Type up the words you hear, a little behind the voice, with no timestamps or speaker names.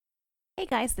Hey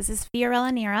guys, this is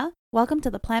Fiorella Nira. Welcome to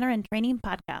the Planner and Training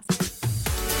Podcast.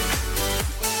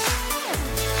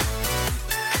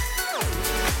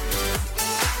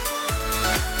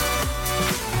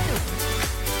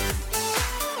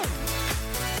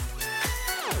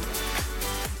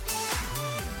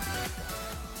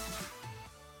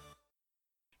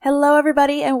 Hello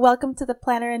everybody and welcome to the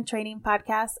Planner and Training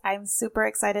Podcast. I'm super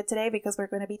excited today because we're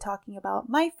going to be talking about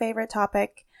my favorite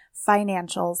topic,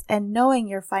 financials, and knowing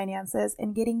your finances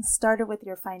and getting started with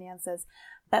your finances.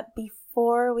 But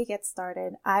before we get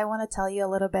started, I want to tell you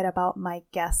a little bit about my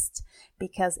guest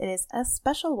because it is a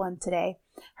special one today.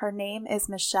 Her name is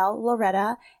Michelle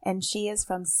Loretta and she is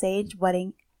from Sage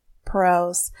Wedding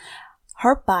Pros.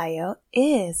 Her bio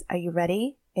is, are you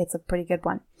ready? It's a pretty good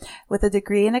one. With a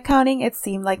degree in accounting, it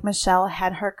seemed like Michelle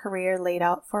had her career laid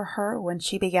out for her when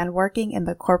she began working in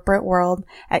the corporate world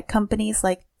at companies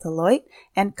like Deloitte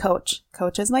and Coach.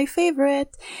 Coach is my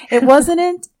favorite. It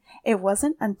wasn't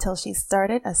until she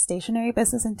started a stationery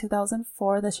business in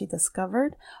 2004 that she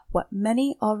discovered what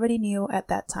many already knew at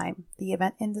that time. The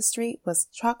event industry was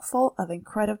chock full of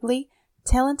incredibly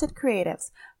talented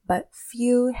creatives, but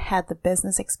few had the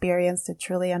business experience to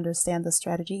truly understand the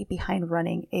strategy behind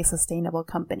running a sustainable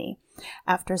company.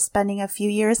 After spending a few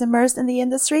years immersed in the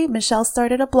industry, Michelle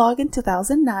started a blog in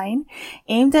 2009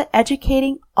 aimed at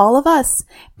educating all of us,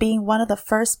 being one of the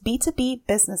first B2B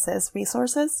businesses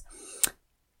resources,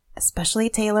 especially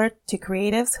tailored to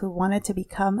creatives who wanted to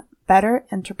become better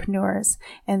entrepreneurs.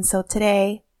 And so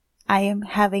today I am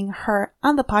having her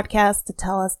on the podcast to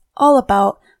tell us all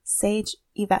about Sage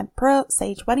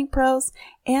Wedding Pros,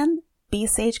 and Be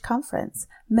Sage Conference.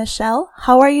 Michelle,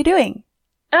 how are you doing?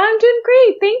 I'm doing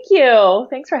great. Thank you.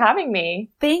 Thanks for having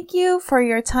me. Thank you for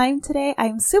your time today.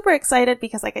 I'm super excited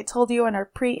because like I told you in our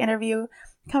pre-interview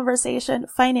conversation,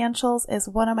 financials is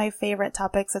one of my favorite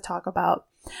topics to talk about.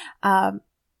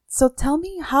 So tell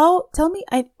me,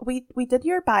 we did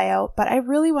your bio, but I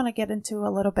really want to get into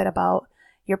a little bit about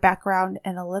your background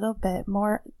and a little bit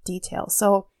more detail.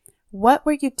 So what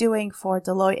were you doing for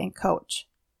Deloitte and Coach?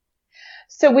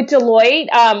 So with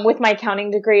Deloitte, with my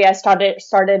accounting degree, I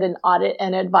started in audit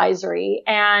and advisory.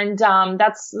 And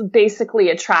that's basically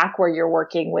a track where you're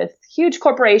working with huge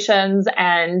corporations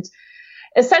and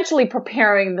essentially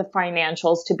preparing the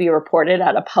financials to be reported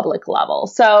at a public level.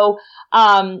 So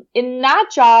in that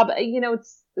job,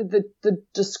 it's the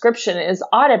description is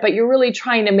audit, but you're really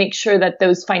trying to make sure that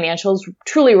those financials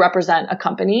truly represent a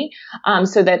company,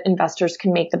 so that investors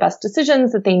can make the best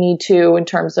decisions that they need to in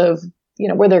terms of,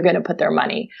 where they're going to put their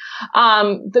money.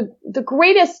 The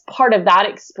greatest part of that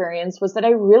experience was that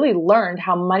I really learned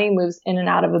how money moves in and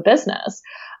out of a business.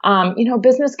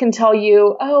 Business can tell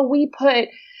you, oh, we put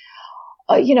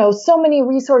so many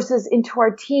resources into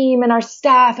our team and our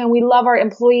staff and we love our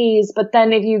employees. But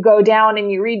then if you go down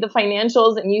and you read the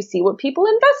financials and you see what people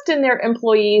invest in their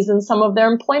employees and some of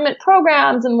their employment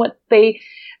programs and what they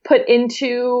put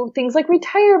into things like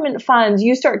retirement funds,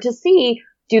 you start to see,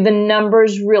 do the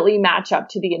numbers really match up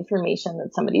to the information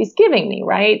that somebody's giving me,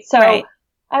 right? So right.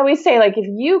 I always say, if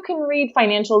you can read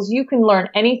financials, you can learn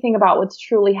anything about what's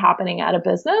truly happening at a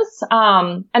business.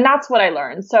 And that's what I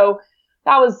learned. So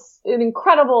that was an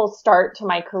incredible start to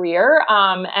my career.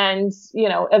 And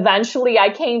eventually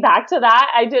I came back to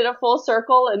that. I did a full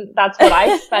circle and that's what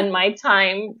I spend my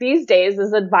time these days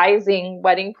is advising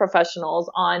wedding professionals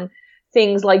on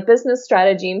things like business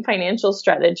strategy and financial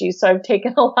strategy. So I've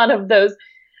taken a lot of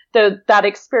that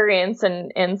experience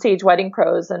in Sage Wedding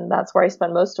Pros, and that's where I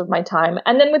spend most of my time.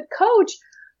 And then with Coach,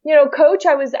 Coach,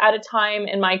 I was at a time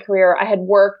in my career, I had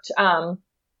worked,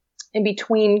 in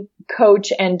between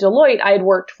Coach and Deloitte, I had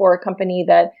worked for a company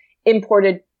that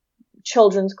imported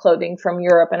children's clothing from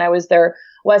Europe, and I was their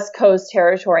West Coast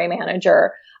territory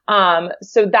manager.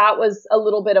 So that was a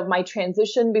little bit of my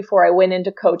transition before I went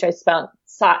into Coach. I spent,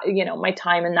 my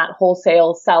time in that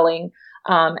wholesale selling,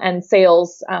 and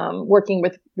sales, working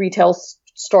with retail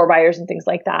store buyers and things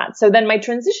like that. So then my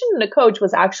transition into Coach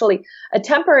was actually a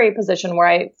temporary position where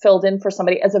I filled in for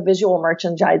somebody as a visual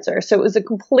merchandiser. So it was a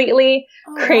completely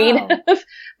creative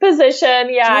position.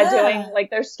 Yeah, doing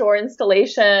their store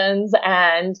installations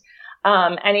and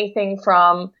anything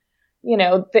from,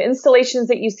 the installations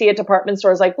that you see at department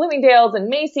stores like Bloomingdale's and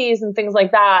Macy's and things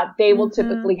like that. They will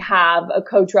typically have a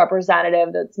Coach representative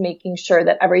that's making sure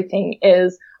that everything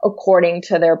is according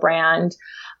to their brand.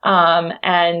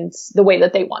 And the way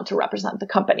that they want to represent the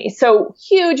company. So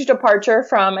huge departure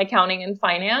from accounting and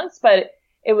finance, but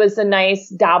it was a nice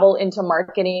dabble into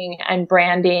marketing and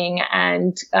branding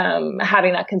and,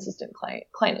 having that consistent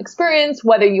client experience,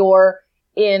 whether you're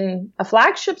in a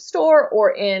flagship store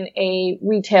or in a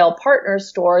retail partner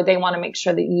store. They want to make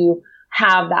sure that you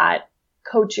have that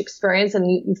coach experience, and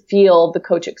you feel the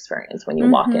coach experience when you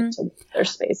walk into their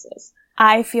spaces.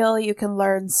 I feel you can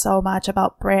learn so much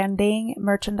about branding,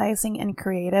 merchandising, and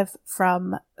creative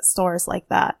from stores like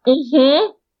that.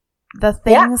 The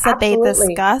things that they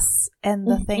discuss and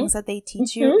the things that they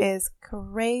teach you is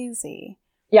crazy.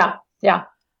 Yeah. I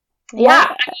mean,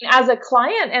 as a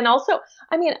client, and also,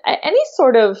 I mean, any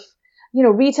sort of,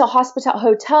 retail, hospital,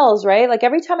 hotels, right? Like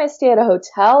every time I stay at a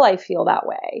hotel, I feel that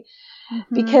way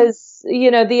because,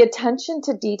 the attention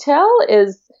to detail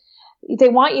is, they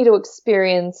want you to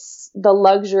experience the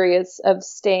luxury of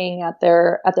staying at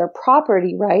their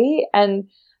property, right? And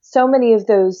so many of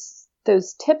those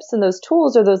tips and those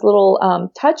tools or those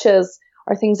little touches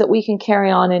are things that we can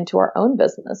carry on into our own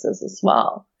businesses as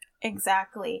well.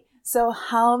 Exactly. So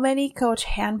how many Coach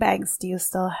handbags do you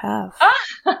still have?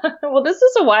 Well, this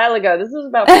is a while ago. This is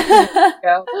about 15 years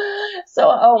ago. So,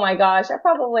 oh my gosh, I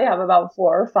probably have about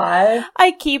 4 or 5.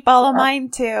 I keep all of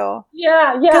mine too.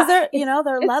 Yeah. Because they're,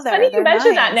 they're leather. It's funny you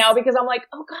mention that now because I'm like,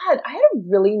 oh God, I had a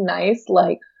really nice,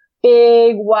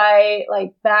 big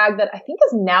white bag that I think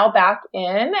is now back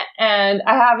in, and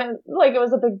I haven't it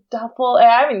was a big duffel.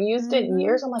 I haven't used it in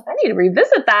years. I'm like, I need to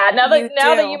revisit that now that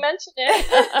you mention it.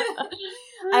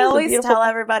 I always tell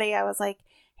everybody, I was like,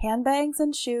 handbags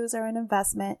and shoes are an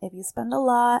investment. If you spend a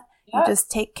lot, you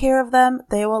just take care of them.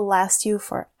 They will last you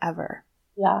forever.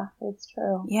 Yeah, it's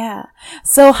true. Yeah.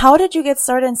 So how did you get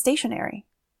started in stationery?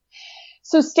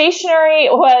 So stationery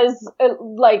was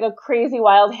a crazy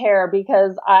wild hair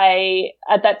because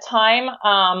at that time,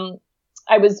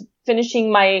 I was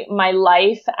finishing my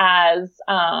life as,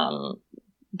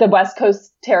 the West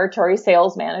Coast territory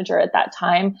sales manager at that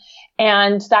time.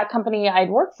 And that company I'd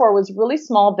worked for was really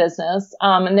small business.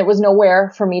 And there was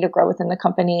nowhere for me to grow within the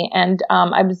company. And,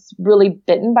 I was really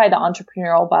bitten by the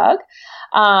entrepreneurial bug.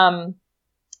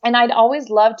 And I'd always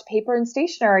loved paper and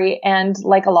stationery. And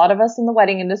like a lot of us in the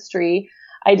wedding industry,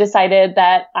 I decided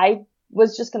that I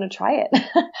was just going to try it.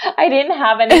 I didn't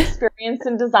have any experience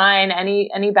in design,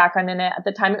 any background in it. At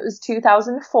the time, it was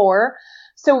 2004.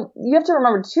 So you have to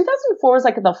remember 2004 is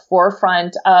at the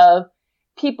forefront of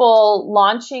people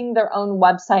launching their own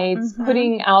websites,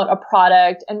 putting out a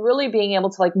product, and really being able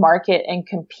to market and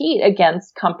compete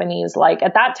against companies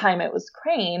at that time it was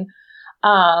Crane,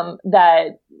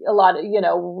 that a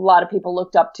lot of people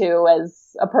looked up to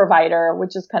as a provider,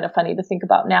 which is kind of funny to think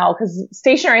about now because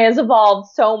stationery has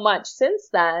evolved so much since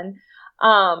then.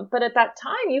 But at that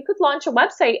time you could launch a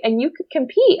website and you could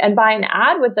compete and buy an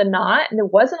ad with the knot, and there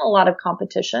wasn't a lot of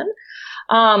competition.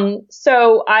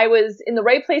 So I was in the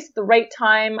right place at the right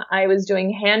time. I was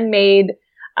doing handmade,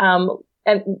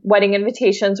 and wedding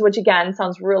invitations, which again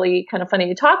sounds really kind of funny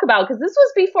to talk about because this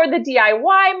was before the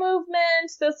DIY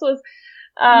movement. This was,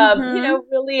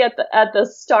 really at the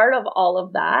start of all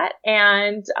of that.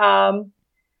 And,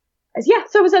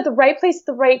 so I was at the right place at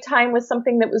the right time with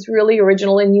something that was really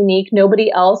original and unique.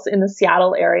 Nobody else in the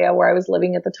Seattle area where I was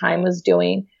living at the time was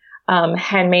doing,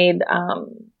 handmade,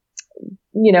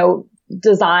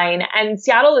 design. And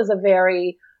Seattle is a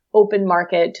very open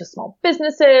market to small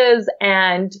businesses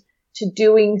and to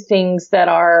doing things that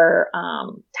are,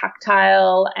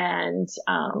 tactile and,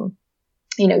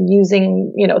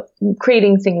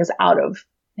 creating things out of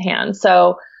hand.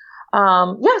 So,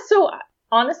 so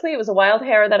honestly, it was a wild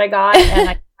hair that I got, and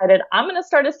I decided I'm going to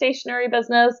start a stationery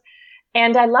business,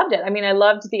 and I loved it. I mean, I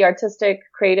loved the artistic,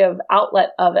 creative outlet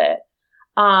of it.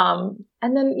 And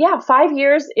then, 5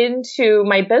 years into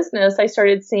my business, I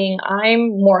started seeing I'm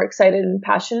more excited and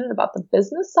passionate about the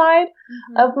business side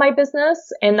of my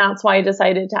business. And that's why I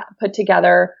decided to put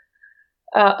together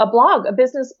a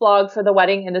business blog for the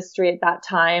wedding industry at that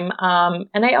time.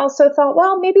 And I also thought,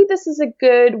 well, maybe this is a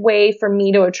good way for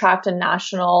me to attract a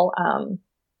national,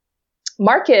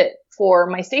 market for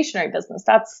my stationery business.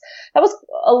 That was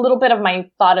a little bit of my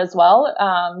thought as well.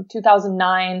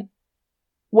 2009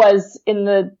 was in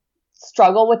the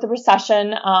struggle with the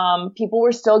recession. People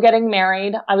were still getting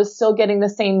married. I was still getting the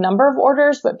same number of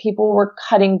orders, but people were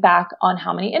cutting back on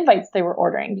how many invites they were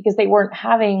ordering because they weren't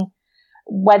having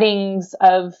weddings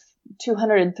of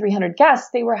 200 and 300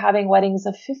 guests. They were having weddings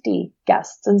of 50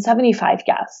 guests and 75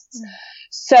 guests.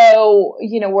 So,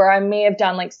 where I may have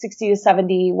done 60 to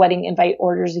 70 wedding invite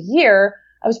orders a year,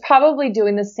 I was probably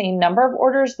doing the same number of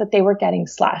orders, but they were getting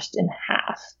slashed in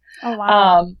half. Oh,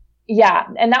 wow.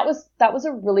 And that was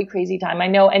a really crazy time. I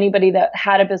know anybody that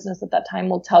had a business at that time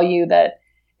will tell you that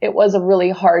it was a really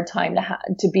hard time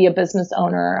to be a business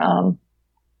owner,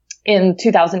 in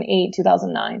 2008,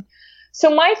 2009. So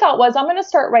my thought was I'm going to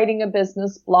start writing a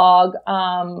business blog,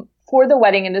 for the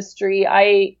wedding industry.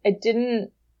 I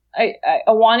didn't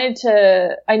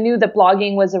I knew that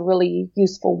blogging was a really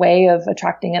useful way of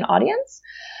attracting an audience.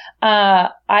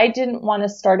 I didn't want to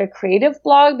start a creative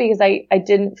blog because I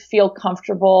didn't feel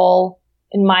comfortable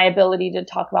in my ability to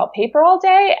talk about paper all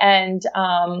day. And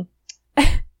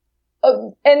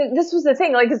this was the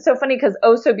thing, like, it's so funny because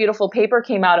Oh So Beautiful Paper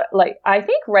came out, like, I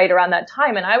think right around that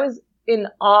time. And I was in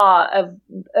awe of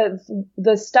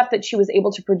the stuff that she was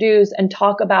able to produce and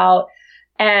talk about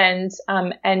and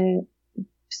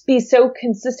be so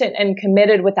consistent and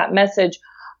committed with that message.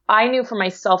 I knew for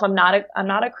myself, I'm not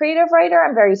a creative writer.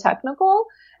 I'm very technical.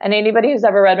 And anybody who's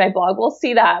ever read my blog will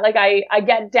see that. Like, I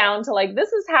get down to, like,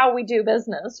 this is how we do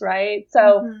business, right?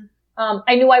 So,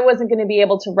 I knew I wasn't going to be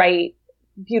able to write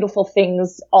beautiful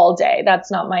things all day.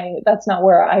 That's not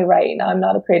where I write. I'm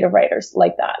not a creative writer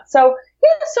like that. So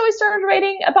I started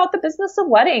writing about the business of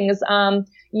weddings,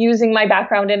 using my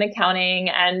background in accounting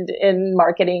and in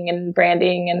marketing and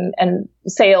branding and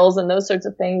sales and those sorts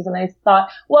of things. And I thought,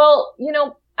 well,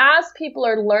 as people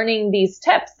are learning these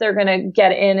tips, they're going to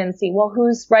get in and see, well,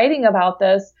 who's writing about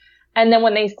this? And then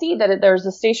when they see that there's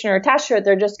a stationery attached to it,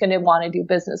 they're just going to want to do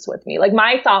business with me. Like,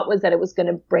 my thought was that it was going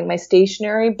to bring my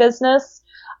stationery business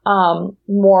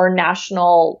more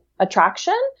national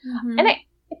attraction. And I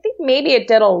think maybe it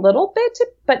did a little bit,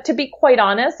 but to be quite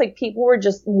honest, like, people were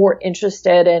just more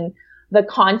interested in the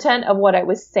content of what I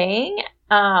was saying,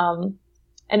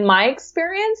 and my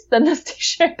experience than the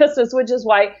stationery business, which is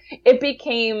why it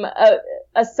became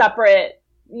a separate,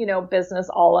 business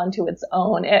all unto its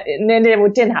own. And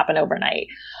it didn't happen overnight.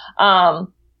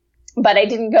 But I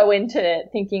didn't go into it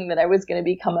thinking that I was going to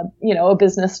become a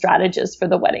business strategist for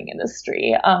the wedding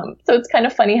industry. So it's kind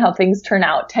of funny how things turn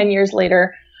out. 10 years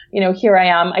later, here I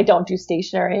am. I don't do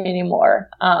stationery anymore.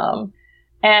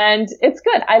 And it's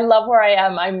good. I love where I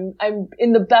am. I'm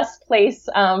in the best place,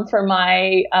 for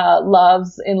my,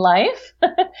 loves in life.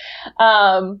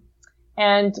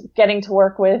 And getting to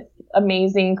work with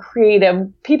amazing creative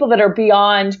people that are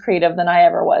beyond creative than I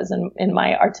ever was in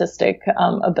my artistic,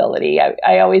 ability.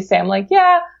 I always say, I'm like,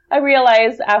 yeah, I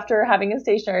realized after having a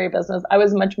stationery business, I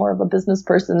was much more of a business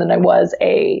person than I was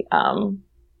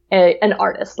an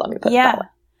artist. Let me put it that way.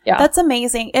 Yeah. That's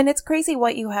amazing. And it's crazy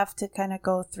what you have to kind of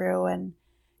go through and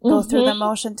go through the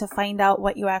motion to find out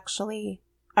what you actually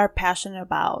are passionate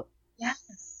about.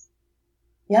 Yes.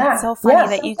 Yeah. It's so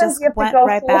funny that you just went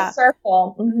right back.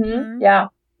 Circle. Yeah.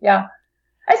 Yeah.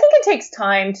 I think it takes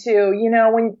time too,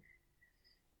 when,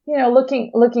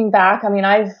 looking back, I mean,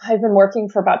 I've been working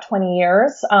for about 20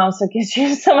 years. So it gives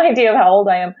you some idea of how old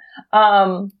I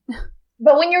am.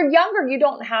 But when you're younger, you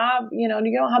don't have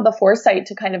the foresight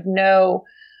to kind of know,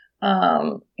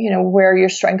 where your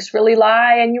strengths really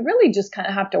lie. And you really just kind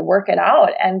of have to work it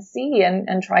out and see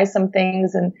and try some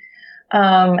things. And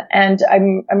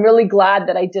I'm really glad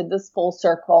that I did this full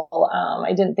circle.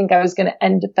 I didn't think I was going to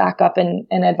end back up in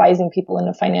advising people in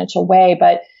a financial way,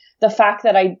 but the fact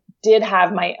that I did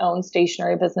have my own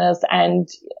stationery business and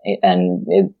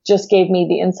it just gave me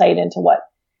the insight into what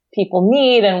people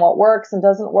need and what works and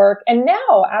doesn't work. And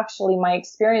now actually my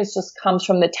experience just comes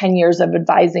from the 10 years of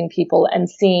advising people and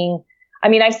seeing,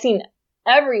 I've seen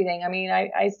everything.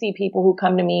 I see people who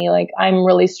come to me like, I'm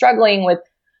really struggling with,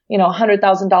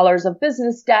 $100,000 of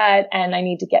business debt and I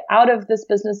need to get out of this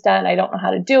business debt and I don't know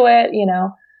how to do it,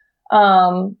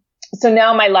 So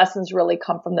now my lessons really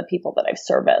come from the people that I've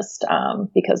serviced,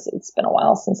 because it's been a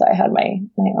while since I had my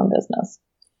own business.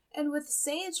 And with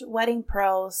Sage Wedding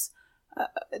Pros,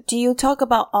 do you talk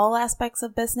about all aspects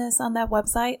of business on that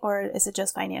website, or is it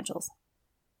just financials?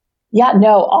 Yeah,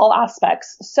 no, all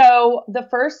aspects. So the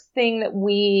first thing that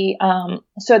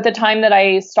so at the time that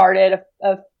I started,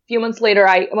 a few months later,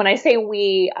 when I say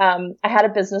we, I had a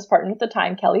business partner at the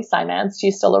time, Kelly Simons.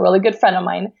 She's still a really good friend of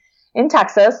mine in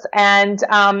Texas. And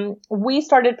we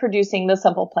started producing the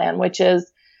Simple Plan, which is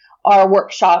our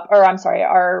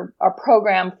our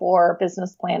program for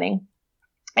business planning.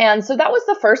 And so that was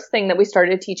the first thing that we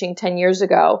started teaching 10 years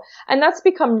ago. And that's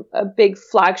become a big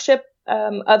flagship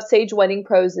of Sage Wedding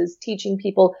Pros, is teaching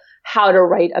people how to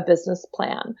write a business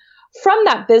plan. From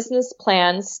that business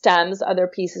plan stems other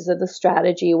pieces of the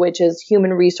strategy, which is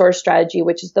human resource strategy,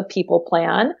 which is the people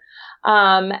plan.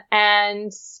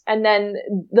 And then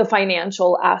the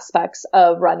financial aspects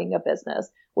of running a business,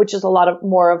 which is a lot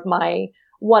more of my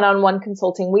one-on-one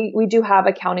consulting. We do have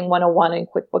Accounting 101 and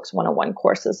QuickBooks 101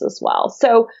 courses as well.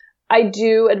 So I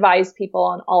do advise people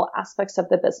on all aspects of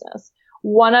the business.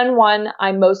 One-on-one,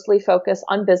 I mostly focus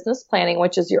on business planning,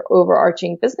 which is your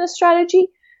overarching business strategy,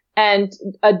 and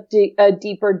a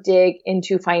deeper dig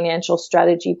into financial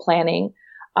strategy planning.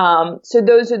 So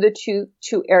those are the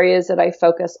two areas that I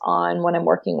focus on when I'm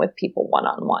working with people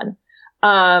one-on-one.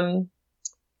 There's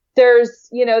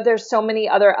so many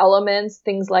other elements,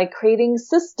 things like creating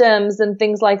systems and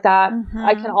things like that. Mm-hmm.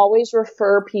 I can always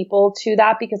refer people to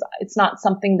that because it's not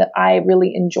something that I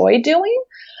really enjoy doing.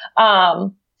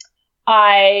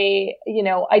 I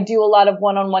do a lot of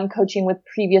one-on-one coaching with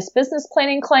previous business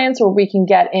planning clients where we can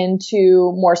get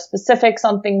into more specifics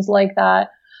on things like that.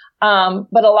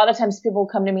 But a lot of times people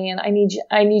come to me and I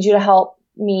need you to help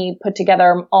me put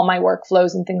together all my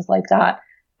workflows and things like that.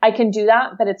 I can do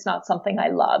that, but it's not something I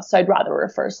love. So I'd rather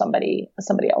refer somebody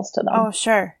else to them. Oh,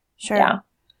 sure. Yeah.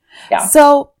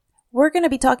 So we're going to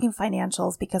be talking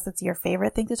financials because it's your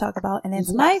favorite thing to talk about. And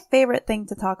it's my favorite thing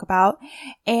to talk about.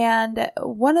 And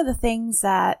one of the things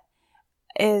that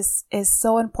is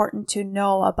so important to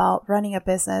know about running a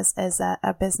business is that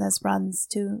a business runs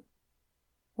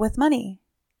with money.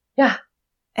 Yeah.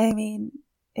 I mean,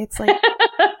 it's like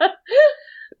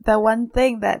the one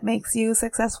thing that makes you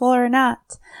successful or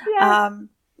not. Yeah.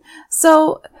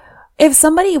 So if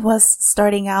somebody was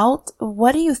starting out,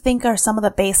 what do you think are some of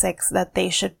the basics that they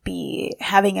should be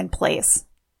having in place?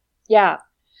 Yeah.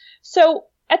 So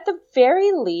at the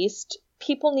very least,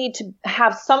 people need to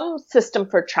have some system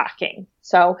for tracking.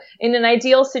 So in an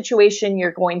ideal situation,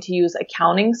 you're going to use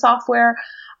accounting software.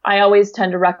 I always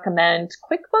tend to recommend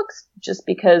QuickBooks just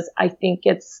because I think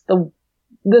it's the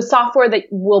software that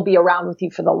will be around with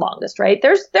you for the longest, right?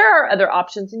 There are other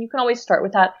options and you can always start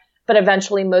with that, but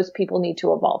eventually most people need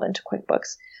to evolve into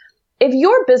QuickBooks. If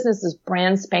your business is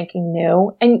brand spanking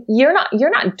new and you're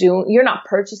not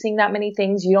purchasing that many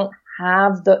things, you don't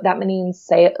have that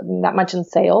much in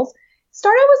sales,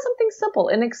 start out with something simple,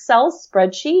 an Excel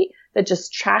spreadsheet that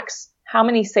just tracks how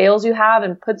many sales you have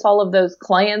and puts all of those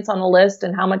clients on the list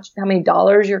and how many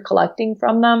dollars you're collecting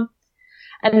from them.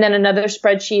 And then another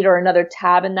spreadsheet or another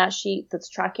tab in that sheet that's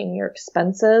tracking your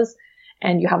expenses.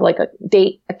 And you have like a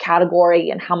date, a category,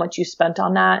 and how much you spent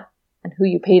on that and who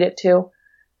you paid it to.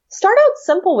 Start out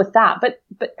simple with that, but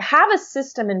have a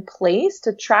system in place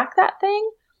to track that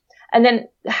thing. And then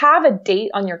have a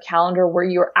date on your calendar where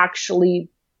you're actually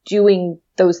doing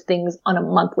those things on a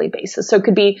monthly basis. So it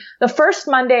could be the first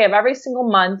Monday of every single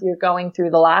month, you're going through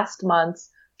the last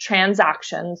month's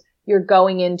transactions. You're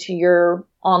going into your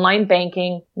online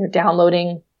banking, you're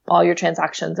downloading all your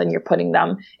transactions and you're putting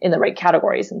them in the right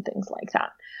categories and things like that.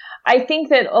 I think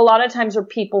that a lot of times where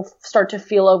people start to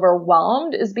feel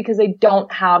overwhelmed is because they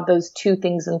don't have those two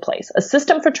things in place, a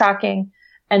system for tracking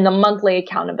and the monthly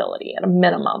accountability at a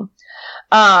minimum.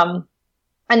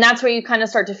 And that's where you kind of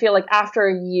start to feel like after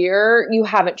a year, you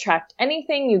haven't tracked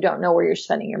anything. You don't know where you're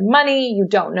spending your money. You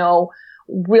don't know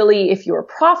really if you were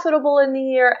profitable in the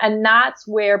year. And that's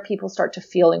where people start to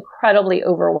feel incredibly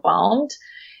overwhelmed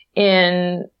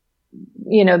in,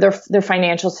 their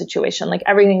financial situation. Like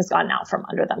everything's gone out from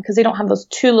under them because they don't have those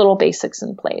two little basics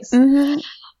in place. Mm-hmm.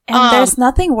 And there's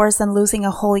nothing worse than losing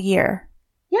a whole year.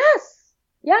 Yes.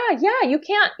 Yeah. You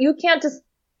can't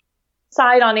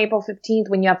decide on April 15th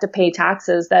when you have to pay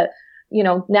taxes that,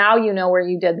 now you know where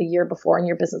you did the year before in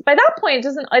your business. By that point,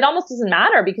 it almost doesn't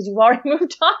matter because you've already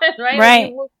moved on, right? Right.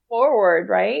 You move forward,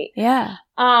 right? Yeah.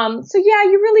 So yeah,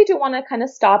 you really do want to kind of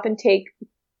stop and take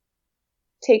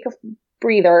a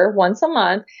breather once a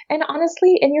month. And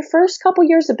honestly, in your first couple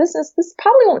years of business, this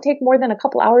probably won't take more than a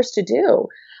couple hours to do.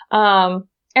 And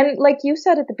like you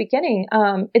said at the beginning,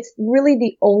 it's really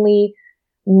the only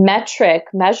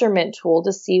measurement tool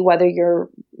to see whether you're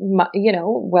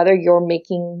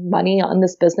making money on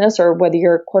this business or whether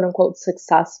you're quote unquote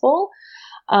successful,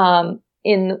 in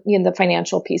the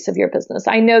financial piece of your business.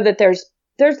 I know that there's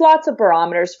lots of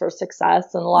barometers for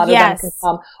success and a lot of them can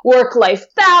come work-life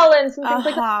balance and things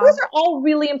like that. Those are all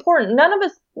really important. None of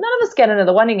us get into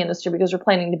the wedding industry because we're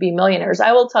planning to be millionaires.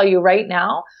 I will tell you right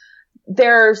now,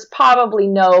 there's probably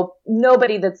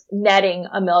nobody that's netting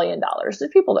 $1 million. There's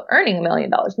people that are earning $1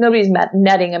 million. Nobody's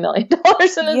netting $1 million in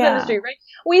this industry, right?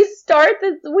 We start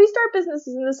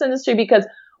businesses in this industry because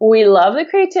we love the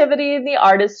creativity and the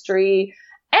artistry,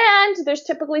 and there's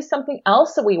typically something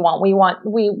else that we want. We want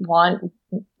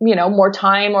more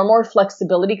time or more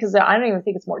flexibility, because I don't even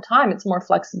think it's more time. It's more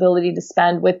flexibility to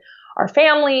spend with our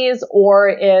families, or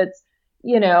it's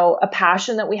a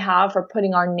passion that we have for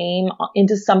putting our name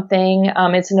into something.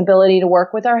 It's an ability to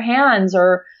work with our hands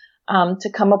or to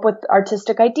come up with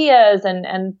artistic ideas.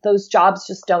 And those jobs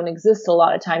just don't exist a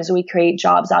lot of times. So we create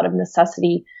jobs out of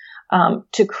necessity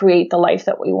to create the life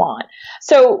that we want.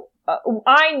 So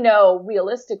I know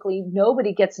realistically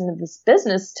nobody gets into this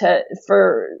business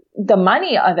for the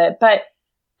money of it. But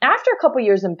after a couple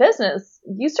years in business,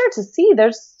 you start to see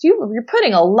you're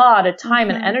putting a lot of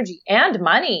time and energy and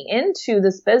money into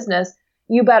this business.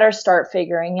 You better start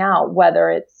figuring out whether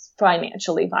it's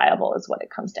financially viable is what it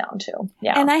comes down to.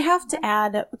 Yeah. And I have to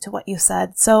add to what you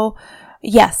said. So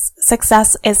yes,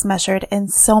 success is measured in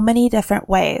so many different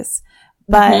ways.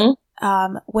 But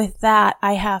with that,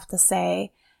 I have to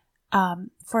say,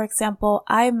 for example,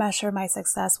 I measure my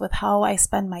success with how I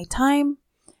spend my time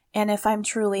and if I'm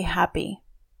truly happy.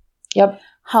 Yep.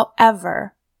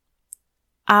 However,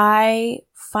 I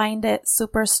find it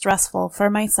super stressful for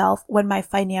myself when my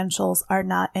financials are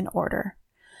not in order.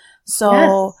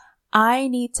 So I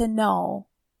need to know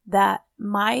that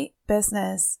my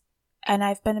business, and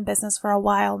I've been in business for a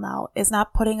while now, is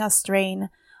not putting a strain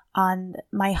on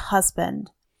my husband.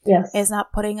 Yes. Is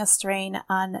not putting a strain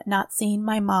on not seeing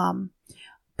my mom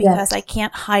because I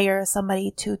can't hire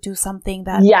somebody to do something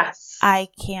that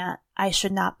I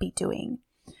should not be doing.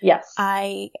 Yes.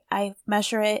 I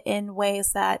measure it in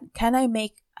ways that, can I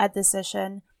make a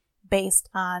decision based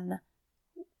on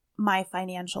my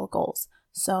financial goals?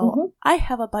 So I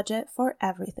have a budget for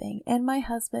everything. And my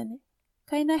husband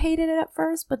kind of hated it at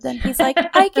first, but then he's like,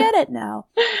 I get it now.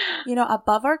 You know,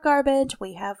 above our garbage,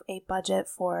 we have a budget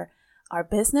for our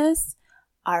business,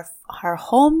 our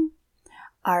home,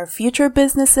 our future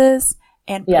businesses,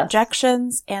 and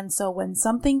projections. And so when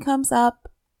something comes up,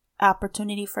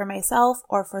 opportunity for myself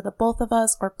or for the both of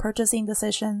us, or purchasing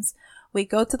decisions, we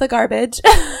go to the garbage.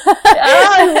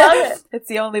 I love it. It's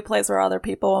the only place where other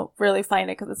people won't really find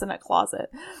it because it's in a closet.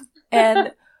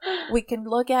 And we can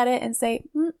look at it and say,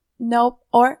 nope,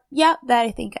 or yeah, that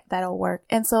I think that'll work.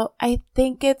 And so I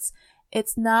think it's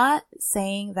not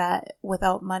saying that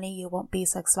without money you won't be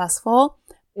successful,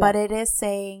 but it is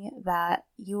saying that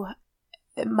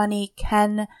money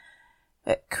can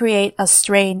create a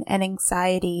strain and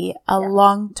anxiety, a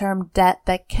long-term debt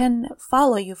that can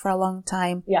follow you for a long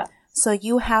time. Yeah. So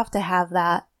you have to have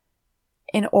that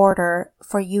in order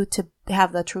for you to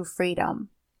have the true freedom.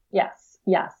 Yes.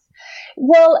 Yes.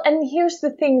 Well, and here's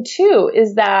the thing too,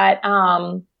 is that,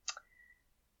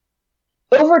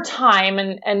 over time,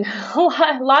 and a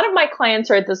lot of my clients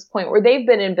are at this point where they've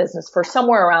been in business for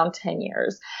somewhere around 10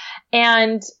 years.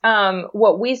 And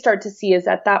what we start to see is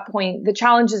at that point, the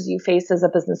challenges you face as a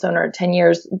business owner at 10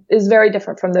 years is very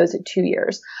different from those at 2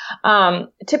 years.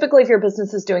 Typically, if your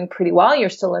business is doing pretty well, you're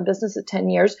still in business at 10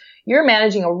 years, you're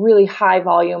managing a really high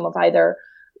volume of either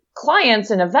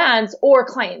clients and events or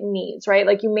client needs, right?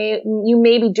 Like you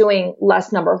may be doing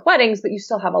less number of weddings, but you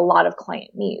still have a lot of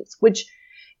client needs, which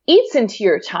eats into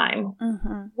your time.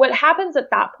 What happens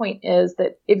at that point is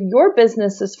that if your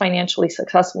business is financially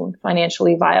successful and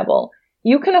financially viable,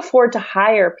 you can afford to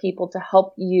hire people to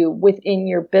help you within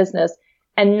your business.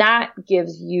 And that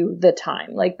gives you the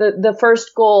time. Like the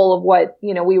first goal of what,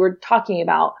 we were talking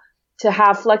about, to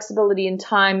have flexibility in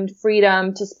time,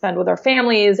 freedom to spend with our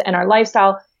families and our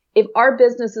lifestyle. If our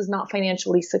business is not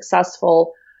financially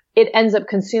successful, it ends up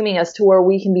consuming us to where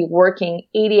we can be working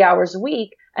 80 hours a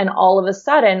week. And all of a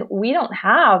sudden, we don't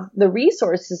have the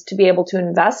resources to be able to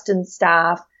invest in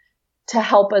staff to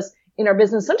help us in our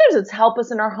business. Sometimes it's help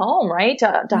us in our home, right?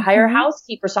 To hire a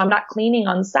housekeeper so I'm not cleaning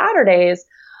on Saturdays,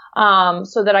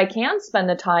 so that I can spend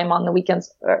the time on the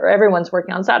weekends. Or everyone's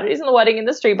working on Saturdays in the wedding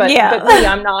industry, but me,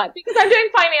 I'm not, because I'm doing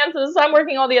finances, so I'm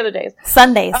working all the other days.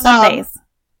 Sundays.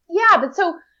 Yeah, but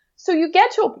so you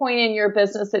get to a point in your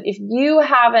business that if you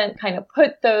haven't kind of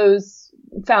put those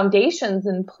foundations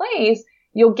in place,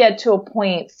 you'll get to a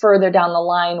point further down the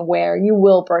line where you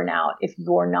will burn out if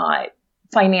you're not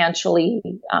financially,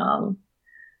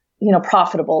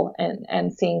 profitable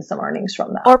and seeing some earnings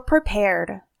from that. Or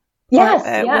prepared. Yes,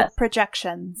 with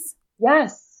projections.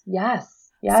 Yes.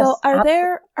 So are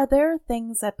there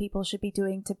things that people should be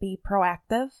doing to be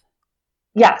proactive?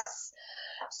 Yes.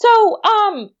 So,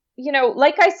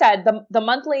 like I said, the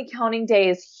monthly accounting day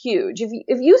is huge.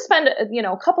 If you spend,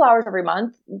 a couple hours every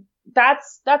month,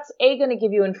 that's A, going to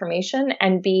give you information,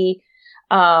 and B,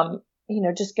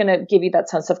 just going to give you that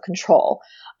sense of control.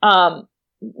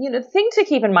 The thing to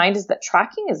keep in mind is that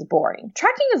tracking is boring.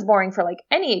 Tracking is boring for like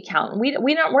any accountant.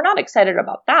 We're not excited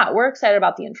about that. We're excited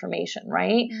about the information,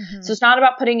 right? So it's not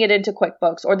about putting it into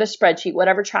QuickBooks or the spreadsheet,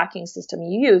 whatever tracking system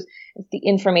you use. It's the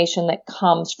information that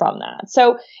comes from that.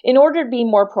 So in order to be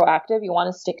more proactive, you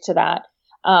want to stick to that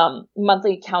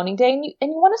monthly accounting day, and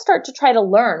you want to start to try to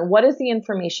learn, what is the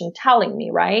information telling me,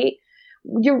 right?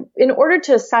 In order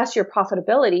to assess your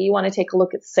profitability, you want to take a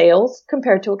look at sales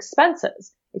compared to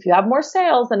expenses. If you have more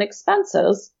sales than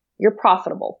expenses, you're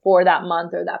profitable for that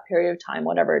month or that period of time,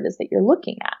 whatever it is that you're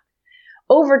looking at.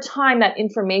 Over time, that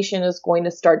information is going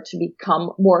to start to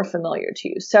become more familiar to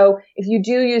you. So if you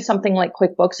do use something like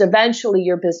QuickBooks, eventually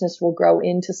your business will grow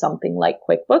into something like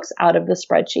QuickBooks out of the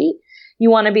spreadsheet. You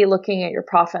want to be looking at your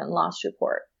profit and loss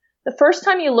report. the first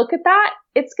time you look at that,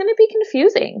 it's going to be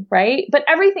confusing, right? But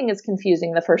everything is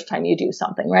confusing the first time you do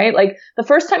something, right? Like the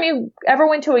first time you ever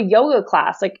went to a yoga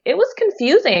class, like it was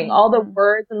confusing, all the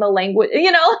words and the language,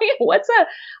 like what's a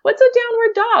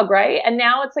downward dog, right? And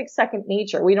now it's like second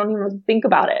nature. We don't even think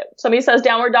about it. Somebody says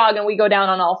downward dog and we go down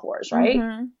on all fours, right?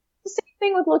 Mm-hmm. The same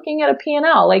thing with looking at a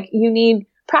P&L. Like you need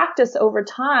practice over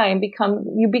time,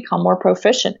 you become more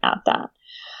proficient at that.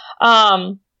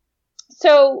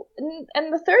 So,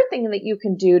 and the third thing that you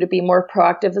can do to be more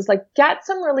proactive is like get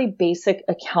some really basic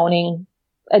accounting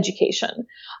education.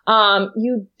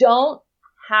 You don't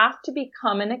have to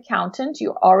become an accountant.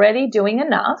 You're already doing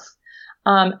enough.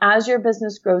 As your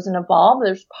business grows and evolves,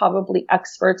 there's probably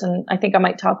experts, and I think I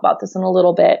might talk about this in a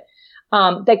little bit,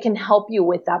 that can help you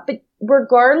with that. But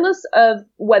regardless of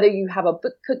whether you have a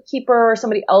bookkeeper or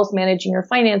somebody else managing your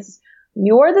finances,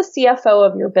 you're the CFO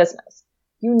of your business.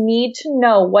 You need to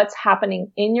know what's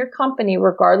happening in your company,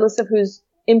 regardless of who's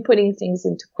inputting things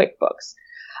into QuickBooks.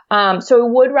 So I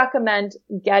would recommend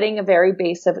getting a very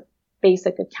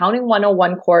basic accounting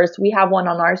 101 course. We have one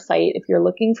on our site if you're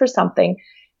looking for something,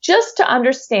 just to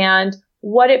understand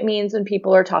what it means when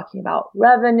people are talking about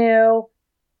revenue,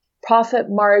 profit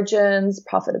margins,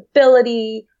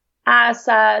 profitability,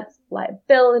 assets,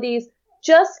 liabilities.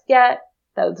 Just get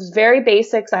those very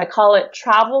basics. I call it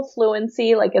travel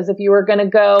fluency, like as if you were going to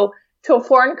go to a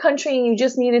foreign country and you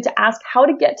just needed to ask how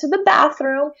to get to the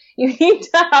bathroom. You need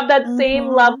to have that same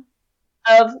level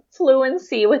of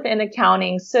fluency within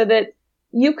accounting so that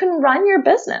you can run your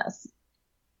business.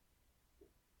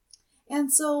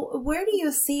 And so where do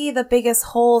you see the biggest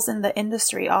holes in the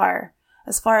industry are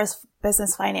as far as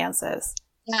business finances?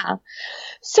 Yeah.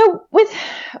 So with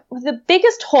the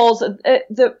biggest holes,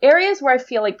 the areas where I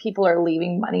feel like people are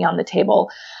leaving money on the table,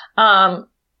 one,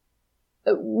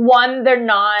 they're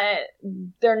not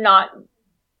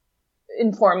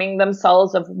informing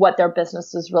themselves of what their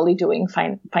business is really doing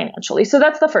financially. So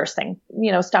that's the first thing,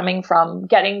 stemming from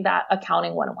getting that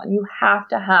accounting 101. You have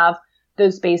to have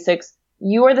those basics.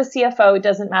 You are the CFO. It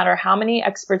doesn't matter how many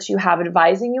experts you have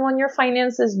advising you on your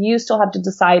finances. You still have to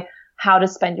decide how to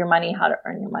spend your money, how to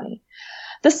earn your money.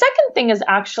 The second thing is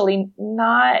actually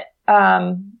not,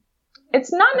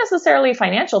 it's not necessarily a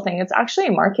financial thing. It's actually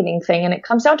a marketing thing, and it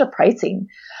comes down to pricing.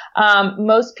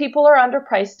 Most people are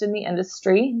underpriced in the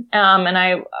industry. And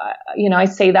I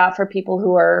say that for people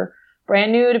who are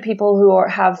brand new to people who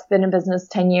have been in business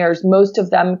 10 years. Most of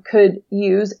them could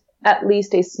use at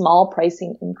least a small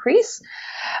pricing increase.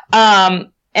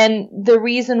 And the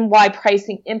reason why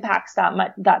pricing impacts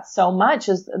that so much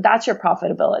is that's your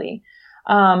profitability.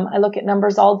 I look at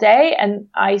numbers all day and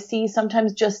I see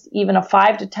sometimes just even a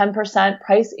 5 to 10%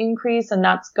 price increase. And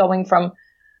that's going from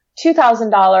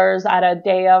 $2,000 at a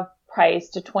day of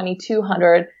price to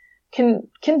 $2,200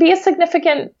 can be a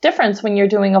significant difference when you're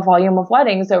doing a volume of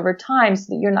weddings over time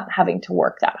so that you're not having to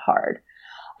work that hard.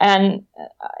 And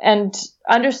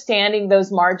understanding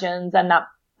those margins and that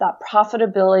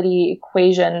profitability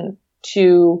equation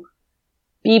to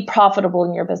be profitable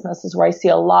in your business is where I see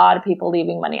a lot of people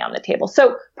leaving money on the table.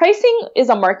 So pricing is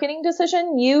a marketing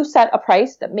decision. You set a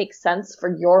price that makes sense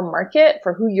for your market,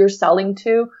 for who you're selling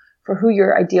to, for who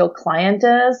your ideal client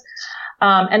is,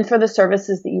 and for the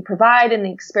services that you provide and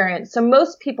the experience. So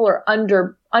most people are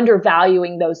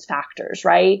undervaluing those factors,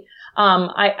 right?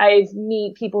 I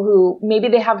meet people who maybe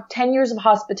they have 10 years of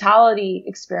hospitality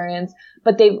experience,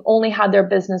 but they've only had their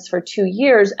business for 2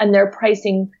 years and they're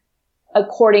pricing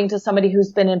according to somebody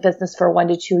who's been in business for 1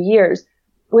 to 2 years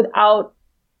without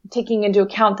taking into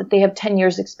account that they have 10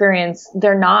 years experience.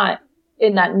 They're not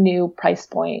in that new price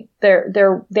point.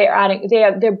 They're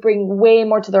bringing way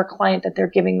more to their client that they're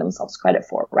giving themselves credit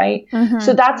for, right? Mm-hmm.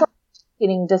 So that's a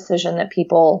marketing decision that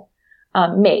people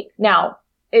make. Now,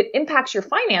 it impacts your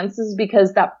finances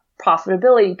because that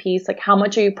profitability piece, like how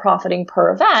much are you profiting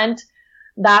per event?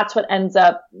 That's what ends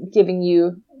up giving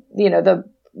you,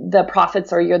 the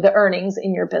profits or the earnings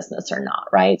in your business or not,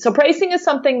 right? So pricing is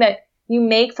something that you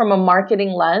make from a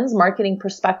marketing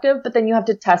perspective, but then you have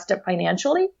to test it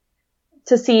financially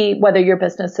to see whether your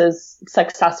business is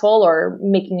successful or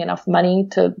making enough money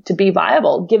to be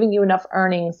viable, giving you enough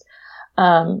earnings,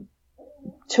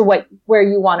 to where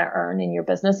you want to earn in your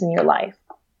business and your life.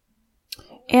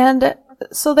 And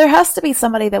so there has to be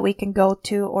somebody that we can go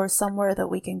to or somewhere that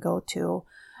we can go to.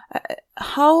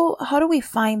 How do we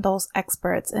find those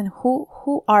experts, and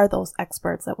who are those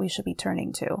experts that we should be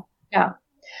turning to? Yeah.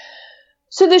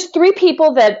 So there's 3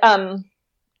 people that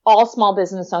all small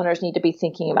business owners need to be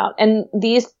thinking about. And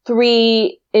these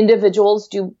three individuals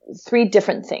do three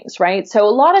different things, right? So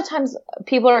a lot of times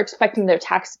people are expecting their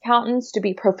tax accountants to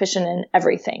be proficient in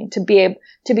everything, to be able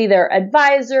to be their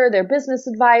advisor, their business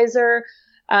advisor.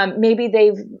 Maybe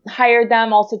they've hired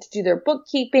them also to do their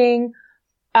bookkeeping.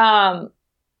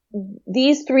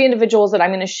 These three individuals that I'm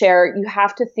going to share, you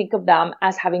have to think of them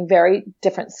as having very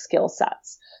different skill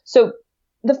sets. So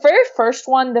the very first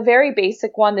one, the very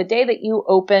basic one, the day that you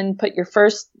put your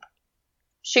first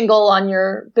shingle on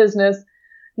your business,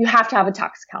 you have to have a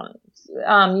tax accountant.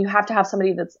 You have to have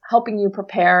somebody that's helping you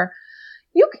prepare.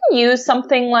 You can use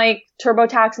something like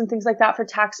TurboTax and things like that for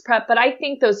tax prep, but I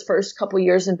think those first couple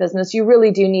years in business, you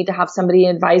really do need to have somebody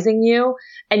advising you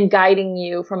and guiding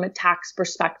you from a tax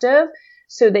perspective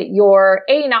so that you're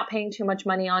not paying too much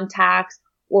money on tax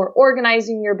or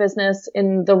organizing your business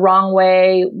in the wrong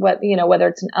way, whether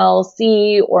it's an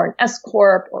LLC or an S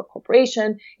Corp or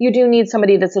corporation. You do need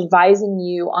somebody that's advising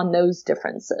you on those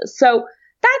differences. So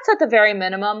that's at the very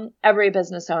minimum. Every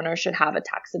business owner should have a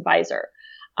tax advisor.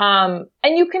 And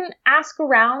you can ask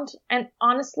around, and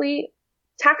honestly,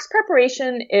 tax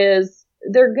preparation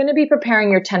they're going to be preparing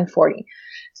your 1040.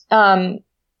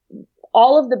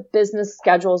 All of the business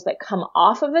schedules that come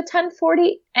off of a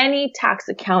 1040, any tax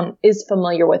accountant is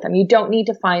familiar with them. You don't need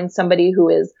to find somebody who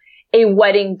is a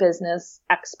wedding business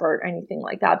expert or anything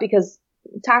like that, because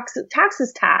tax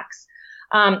is tax.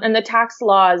 And the tax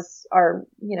laws are,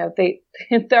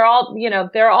 they're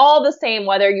all the same,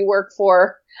 whether you work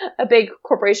for a big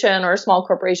corporation or a small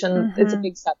corporation. Mm-hmm. It's a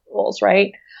big set of rules,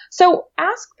 right? So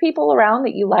ask people around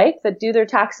that you like, that do their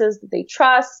taxes, that they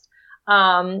trust,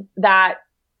 that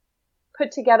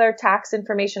put together tax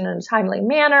information in a timely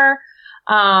manner,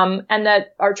 and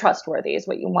that are trustworthy is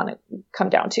what you want to come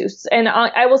down to. And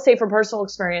I will say from personal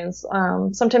experience,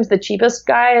 sometimes the cheapest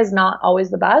guy is not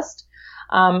always the best.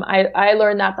 I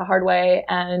learned that the hard way,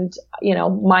 and,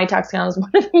 my tax accountant is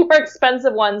one of the more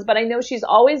expensive ones, but I know she's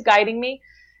always guiding me,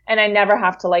 and I never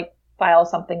have to file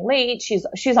something late.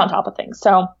 She's on top of things.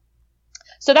 So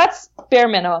that's bare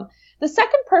minimum. The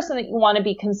second person that you want to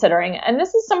be considering, and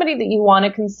this is somebody that you want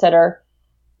to consider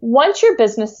once your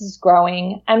business is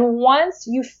growing and once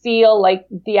you feel like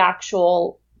the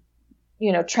actual,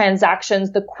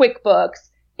 transactions, the QuickBooks,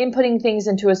 inputting things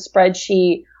into a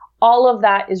spreadsheet, all of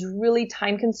that is really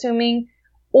time consuming,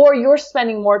 or you're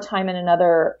spending more time in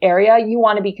another area, you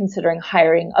want to be considering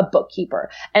hiring a bookkeeper.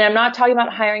 And I'm not talking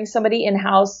about hiring somebody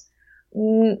in-house.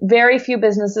 Very few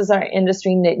businesses in our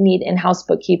industry need in-house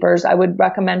bookkeepers. I would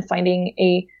recommend finding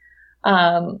a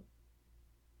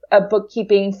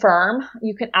bookkeeping firm.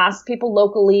 You can ask people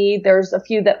locally. There's a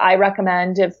few that I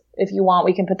recommend. If you want,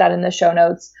 we can put that in the show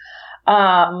notes.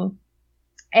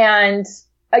 And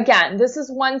again, this is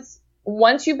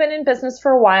once you've been in business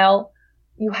for a while,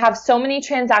 you have so many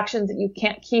transactions that you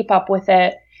can't keep up with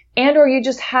it, or you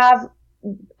just have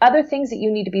other things that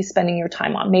you need to be spending your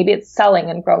time on. Maybe it's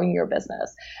selling and growing your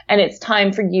business, and it's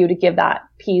time for you to give that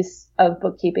piece of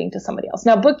bookkeeping to somebody else.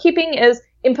 Now, bookkeeping is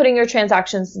inputting your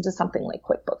transactions into something like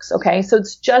QuickBooks. Okay. So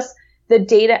it's just the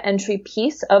data entry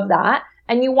piece of that.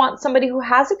 And you want somebody who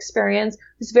has experience,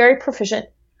 who's very proficient.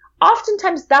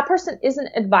 Oftentimes that person isn't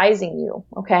advising you.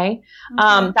 Okay.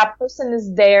 Mm-hmm. That person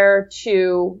is there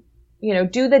to,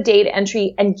 do the data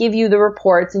entry and give you the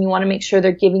reports, and you want to make sure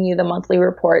they're giving you the monthly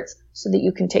reports so that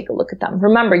you can take a look at them.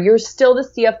 Remember, you're still the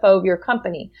CFO of your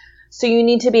company. So you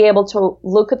need to be able to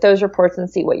look at those reports and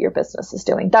see what your business is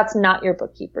doing. That's not your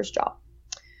bookkeeper's job.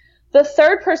 The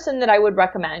third person that I would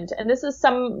recommend, and this is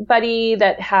somebody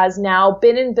that has now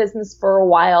been in business for a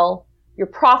while, you're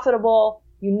profitable,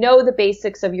 you know the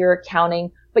basics of your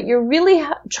accounting, but you're really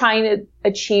trying to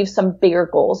achieve some bigger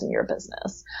goals in your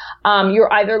business.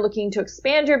 You're either looking to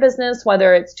expand your business,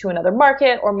 whether it's to another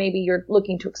market, or maybe you're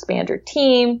looking to expand your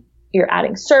team, you're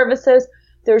adding services.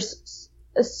 There's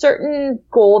a certain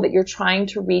goal that you're trying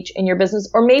to reach in your business,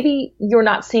 or maybe you're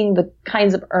not seeing the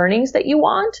kinds of earnings that you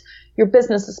want. Your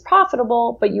business is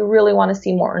profitable, but you really want to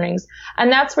see more earnings.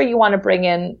 And that's where you want to bring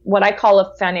in what I call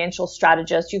a financial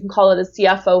strategist. You can call it a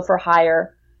CFO for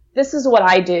hire. This is what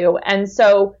I do. And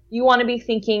so you want to be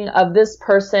thinking of this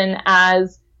person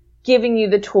as giving you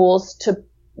the tools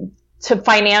to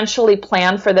financially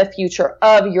plan for the future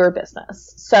of your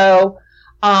business. So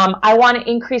I want to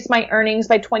increase my earnings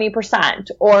by 20%,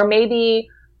 or maybe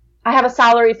I have a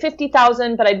salary of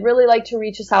 $50,000, but I'd really like to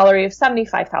reach a salary of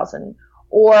 $75,000.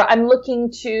 Or I'm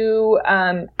looking to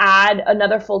add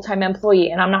another full-time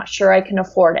employee, and I'm not sure I can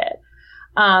afford it.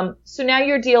 So now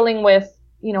you're dealing with,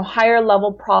 higher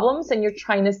level problems, and you're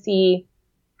trying to see,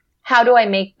 how do I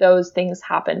make those things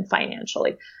happen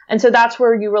financially? And so that's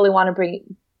where you really want to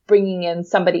bringing in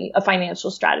somebody, a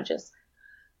financial strategist.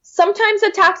 Sometimes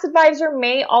a tax advisor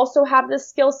may also have this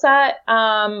skill set.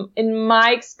 In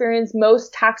my experience,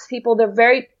 most tax people, they're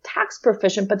very tax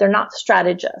proficient, but they're not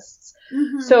strategists.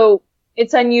 Mm-hmm. So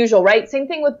it's unusual, right? Same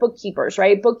thing with bookkeepers,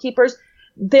 right? Bookkeepers,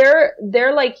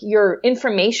 they're like your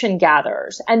information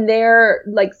gatherers, and they're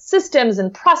like systems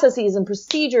and processes and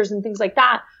procedures and things like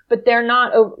that, but they're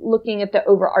not looking at the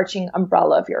overarching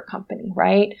umbrella of your company,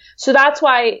 right? So that's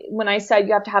why when I said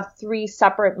you have to have 3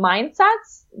 separate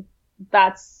mindsets,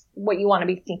 that's what you want to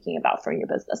be thinking about for your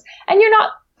business. And you're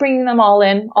not bringing them all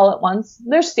in all at once.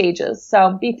 There's stages.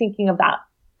 So be thinking of that.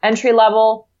 Entry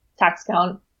level, tax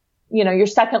account, your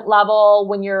second level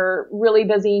when you're really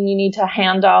busy and you need to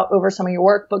hand out over some of your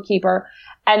work, bookkeeper.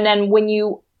 And then when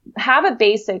you have a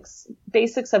basics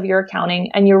of your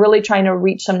accounting and you're really trying to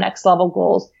reach some next level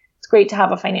goals, it's great to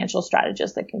have a financial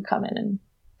strategist that can come in and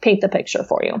paint the picture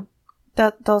for you.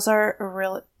 Those are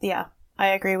really, yeah, I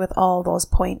agree with all those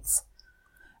points.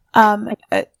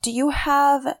 Do you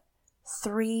have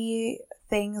 3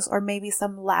 things or maybe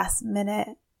some last minute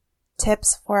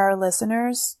tips for our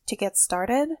listeners to get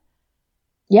started?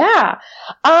 Yeah.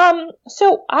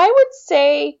 So I would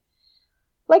say,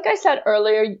 like I said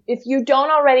earlier, if you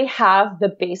don't already have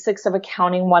the basics of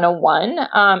accounting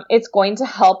 101, it's going to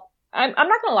help. I'm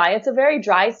not going to lie. It's a very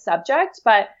dry subject,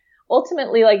 but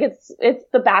ultimately, like it's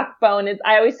the backbone.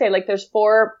 I always say like there's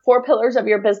four pillars of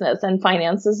your business and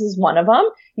finances is one of them.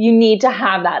 You need to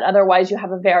have that. Otherwise you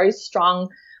have a very strong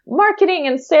marketing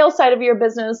and sales side of your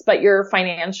business, but your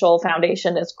financial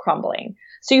foundation is crumbling.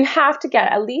 So you have to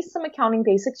get at least some accounting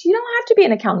basics. You don't have to be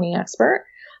an accounting expert,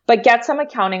 but get some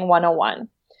accounting 101.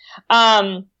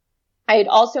 I'd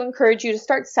also encourage you to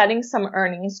start setting some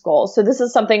earnings goals. So this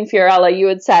is something, Fiorella, you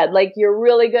had said, like you're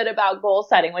really good about goal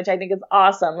setting, which I think is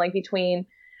awesome. Like between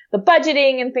the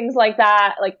budgeting and things like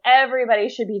that, like everybody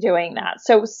should be doing that.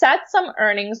 So set some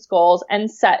earnings goals and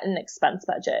set an expense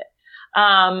budget.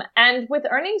 And with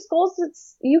earnings goals,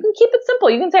 you can keep it simple.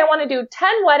 You can say, I want to do 10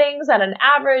 weddings at an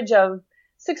average of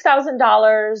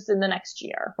 $6,000 in the next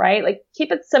year, right? Like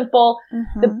keep it simple.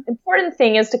 Mm-hmm. The important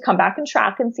thing is to come back and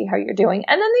track and see how you're doing.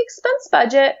 And then the expense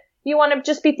budget, you want to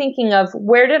just be thinking of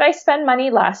where did I spend money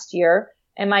last year?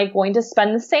 Am I going to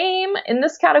spend the same in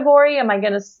this category? Am I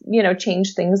going to,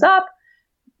 change things up?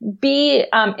 Be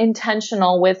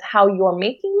intentional with how you're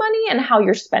making money and how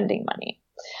you're spending money.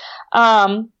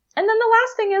 And then the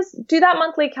last thing is do that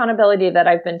monthly accountability that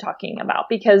I've been talking about,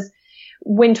 because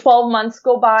when 12 months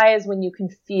go by is when you can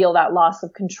feel that loss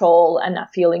of control and that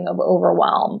feeling of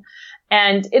overwhelm.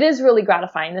 And it is really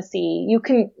gratifying to see you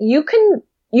can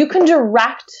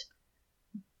direct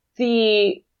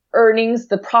the earnings,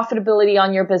 the profitability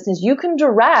on your business. You can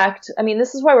direct,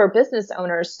 this is why we're business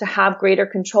owners, to have greater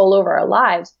control over our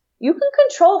lives. You can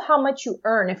control how much you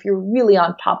earn if you're really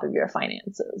on top of your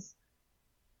finances.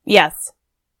 Yes.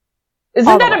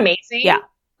 Isn't that amazing? Yeah.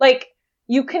 Like,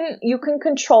 you can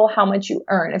control how much you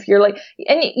earn. If you're like,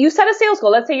 and you set a sales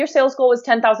goal. Let's say your sales goal was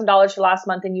 $10,000 for last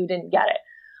month and you didn't get it.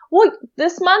 Well,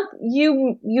 this month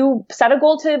you set a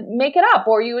goal to make it up,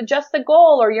 or you adjust the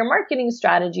goal or your marketing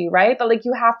strategy, right? But like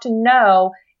you have to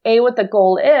know what the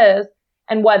goal is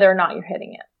and whether or not you're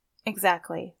hitting it.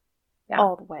 Exactly. Yeah.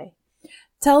 All the way.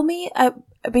 Tell me,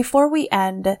 before we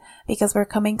end, because we're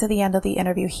coming to the end of the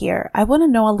interview here, I want to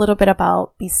know a little bit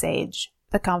about B-Sage,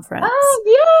 the conference. Oh,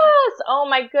 yes. Oh,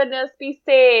 my goodness.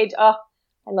 B-Sage. Oh,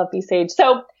 I love B-Sage.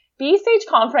 So B-Sage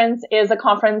conference is a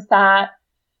conference that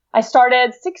I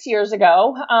started 6 years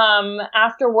ago,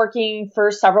 after working for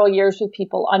several years with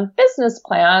people on business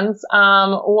plans.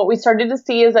 What we started to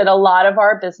see is that a lot of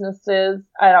our businesses,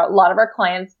 a lot of our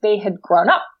clients, they had grown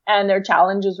up and their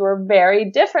challenges were very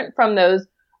different from those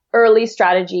early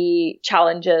strategy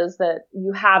challenges that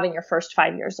you have in your first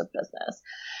 5 years of business.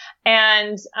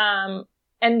 And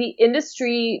the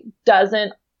industry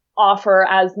doesn't offer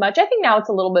as much. I think now it's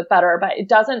a little bit better, but it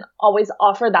doesn't always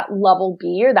offer that level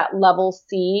B or that level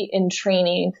C in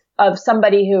training of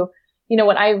somebody who,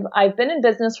 when I've been in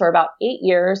business for about 8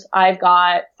 years, I've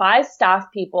got 5 staff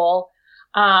people,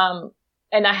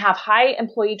 and I have high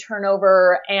employee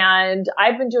turnover, and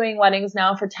I've been doing weddings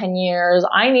now for 10 years.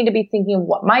 I need to be thinking of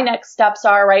what my next steps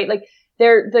are, right? Like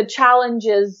the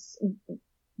challenges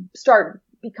start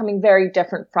becoming very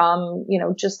different from,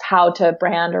 just how to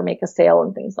brand or make a sale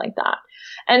and things like that.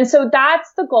 And so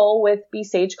that's the goal with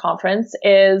B-Sage Conference,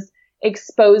 is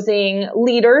exposing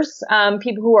leaders,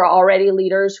 people who are already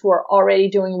leaders, who are already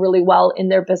doing really well in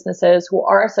their businesses, who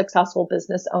are successful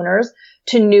business owners,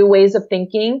 to new ways of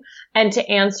thinking and to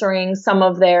answering some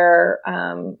of their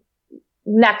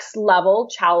next level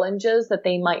challenges that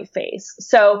they might face.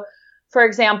 So For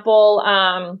example,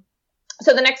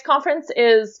 so the next conference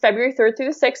is February 3rd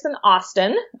through the 6th in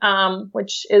Austin,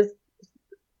 which is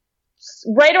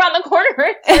right around the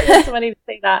corner. It's funny to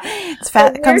say that.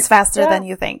 It comes faster than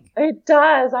you think. It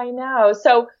does. I know.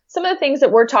 So some of the things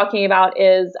that we're talking about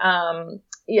is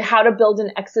how to build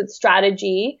an exit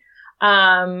strategy. A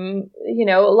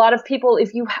lot of people,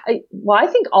 I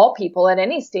think all people at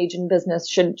any stage in business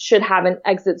should have an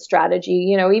exit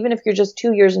strategy. Even if you're just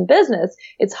 2 years in business,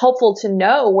 it's helpful to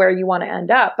know where you want to end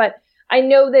up. But I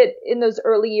know that in those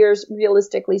early years,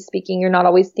 realistically speaking, you're not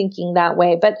always thinking that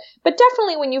way. But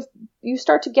definitely when you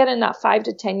start to get in that 5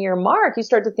 to 10 year mark, you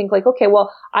start to think like, okay,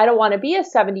 well, I don't want to be a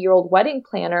 70-year-old wedding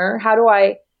planner. How do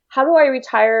I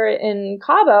retire in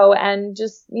Cabo and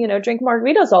just, drink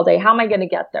margaritas all day? How am I going to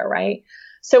get there? Right.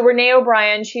 So Renee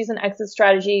O'Brien, she's an exit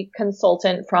strategy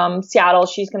consultant from Seattle.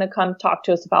 She's going to come talk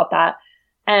to us about that.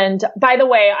 And by the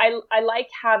way, I like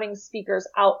having speakers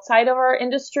outside of our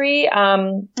industry.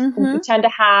 We tend to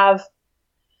have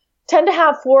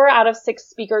 4 out of 6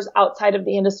 speakers outside of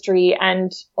the industry,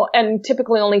 and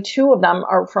typically only 2 of them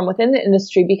are from within the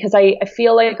industry, because I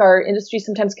feel like our industry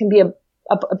sometimes can be a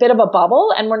bit of a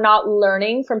bubble, and we're not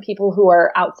learning from people who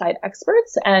are outside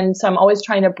experts. And so I'm always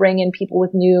trying to bring in people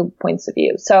with new points of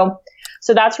view. So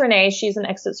that's Renee. She's an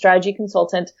exit strategy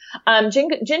consultant.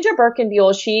 Ginger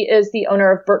Birkenbuhl, she is the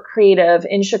owner of Burke Creative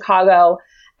in Chicago.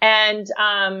 And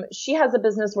she has a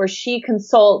business where she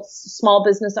consults small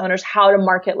business owners how to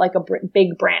market like a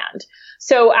big brand.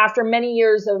 So after many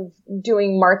years of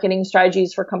doing marketing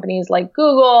strategies for companies like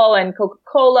Google and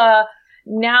Coca-Cola,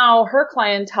 now her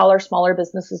clientele are smaller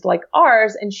businesses like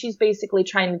ours, and she's basically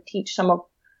trying to teach some of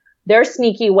their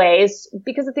sneaky ways,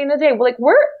 because at the end of the day,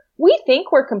 we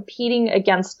think we're competing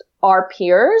against our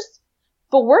peers,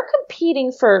 but we're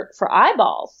competing for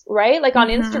eyeballs, right? Like on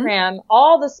Instagram,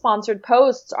 all the sponsored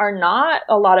posts are not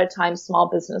a lot of times small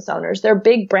business owners. They're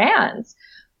big brands.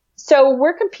 So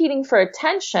we're competing for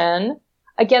attention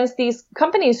against these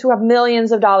companies who have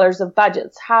millions of dollars of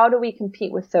budgets. How do we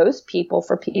compete with those people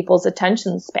for people's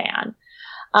attention span?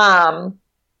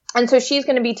 And so she's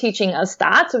going to be teaching us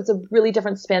that. So it's a really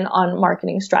different spin on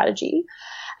marketing strategy.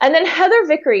 And then Heather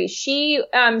Vickery, she's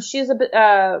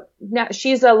a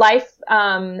life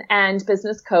and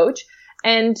business coach,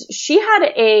 and she had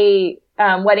a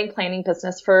wedding planning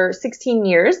business for 16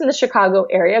 years in the Chicago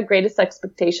area. Greatest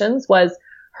Expectations was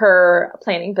her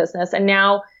planning business, and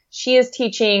now she is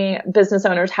teaching business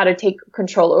owners how to take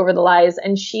control over the lives,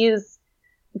 and she's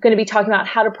going to be talking about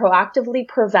how to proactively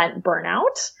prevent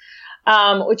burnout,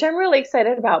 which I'm really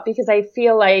excited about, because I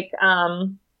feel like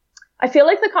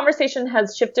the conversation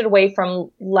has shifted away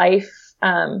from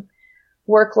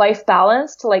work-life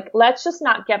balance to like, let's just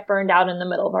not get burned out in the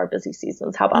middle of our busy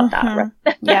seasons. How about that? Right?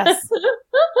 Yes.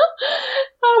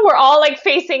 We're all like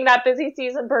facing that busy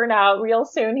season burnout real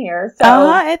soon here.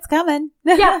 So it's coming.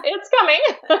 Yeah, it's coming.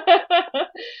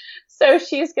 So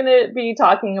she's going to be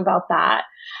talking about that.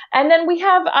 And then we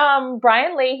have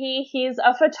Brian Leahy. He's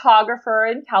a photographer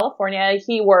in California.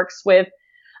 He works with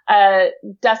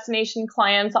destination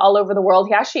clients all over the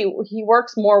world. He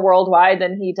works more worldwide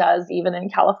than he does even in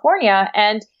California.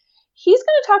 And he's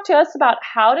going to talk to us about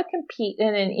how to compete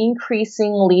in an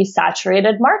increasingly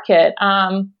saturated market.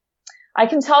 I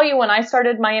can tell you, when I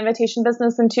started my invitation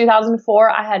business in 2004,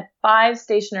 I had 5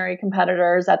 stationary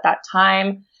competitors at that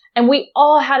time. And we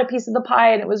all had a piece of the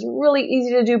pie, and it was really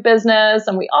easy to do business,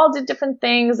 and we all did different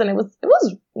things, and it was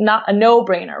not a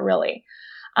no-brainer, really.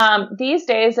 These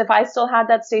days, if I still had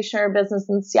that stationary business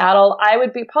in Seattle, I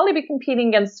would probably be competing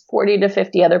against 40 to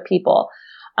 50 other people.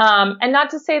 And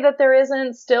not to say that there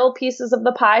isn't still pieces of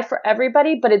the pie for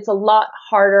everybody, but it's a lot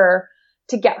harder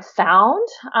to get found,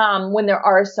 when there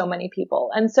are so many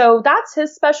people. And so that's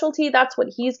his specialty. That's what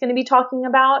he's going to be talking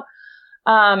about.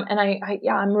 And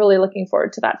I'm really looking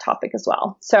forward to that topic as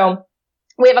well. So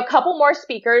we have a couple more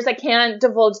speakers. I can't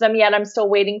divulge them yet. I'm still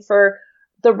waiting for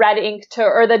the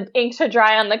ink to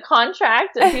dry on the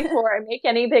contract before I make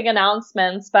any big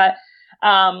announcements, but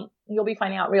you'll be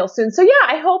finding out real soon. So yeah,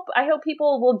 I hope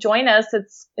people will join us.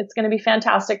 It's going to be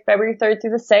fantastic. February 3rd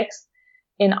through the 6th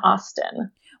in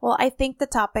Austin. Well, I think the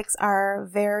topics are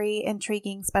very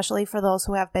intriguing, especially for those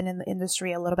who have been in the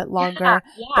industry a little bit longer.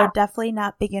 Yeah. They're definitely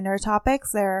not beginner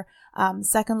topics. They're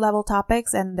second level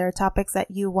topics, and they're topics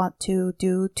that you want to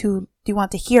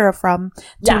hear from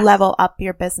to level up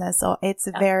your business. So it's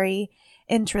very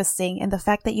interesting. And the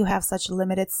fact that you have such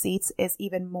limited seats is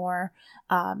even more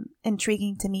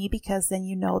intriguing to me, because then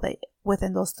you know that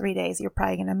within those 3 days, you're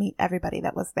probably going to meet everybody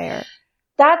that was there.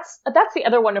 that's the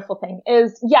other wonderful thing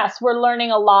is, yes, we're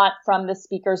learning a lot from the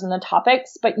speakers and the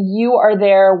topics, but you are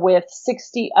there with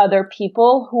 60 other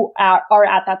people who are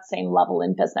at that same level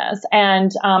in business.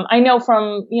 And I know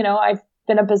from, I've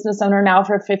been a business owner now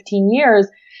for 15 years.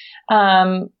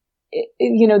 The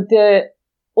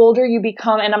older you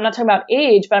become, and I'm not talking about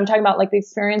age, but I'm talking about like the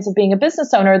experience of being a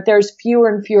business owner, there's fewer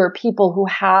and fewer people who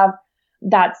have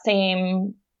that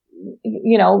same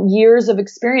years of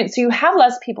experience. So you have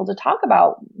less people to talk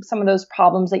about some of those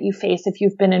problems that you face if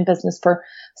you've been in business for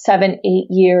 7, 8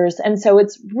 years. And so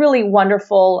it's really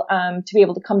wonderful to be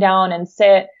able to come down and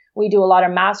sit. We do a lot of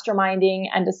masterminding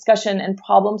and discussion and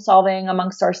problem solving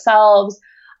amongst ourselves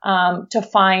to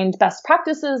find best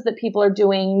practices that people are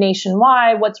doing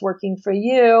nationwide, what's working for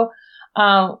you.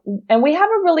 And we have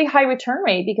a really high return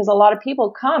rate because a lot of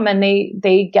people come and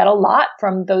they get a lot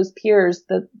from those peers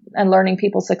and learning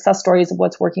people's success stories of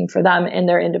what's working for them in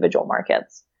their individual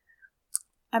markets.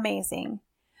 Amazing.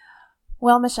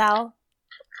 Well, Michelle,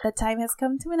 the time has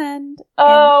come to an end.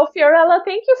 Oh, Fiorella,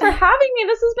 thank you for having me.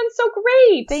 This has been so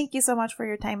great. Thank you so much for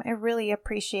your time. I really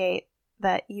appreciate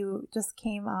that you just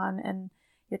came on and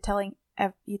you're telling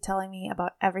me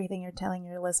about everything. You're telling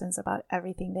your listeners about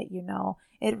everything that you know.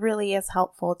 It really is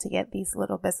helpful to get these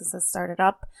little businesses started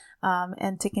up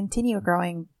and to continue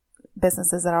growing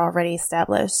businesses that are already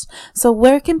established. So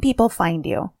where can people find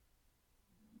you?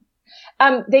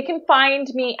 They can find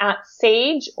me at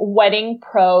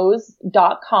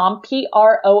sageweddingpros.com,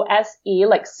 PROSE,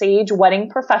 like Sage Wedding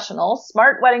Professionals,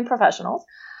 Smart Wedding Professionals,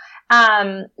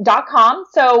 .com.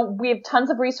 So we have tons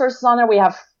of resources on there. We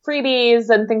have freebies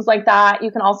and things like that.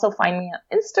 You can also find me on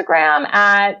Instagram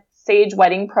at Sage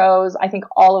Wedding Pros. I think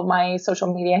all of my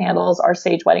social media handles are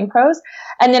Sage Wedding Pros.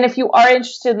 And then if you are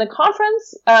interested in the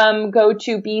conference, go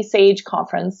to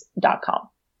bsageconference.com.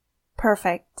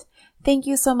 Perfect. Thank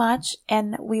you so much,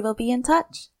 and we will be in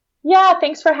touch. Yeah,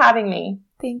 thanks for having me.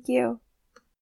 Thank you.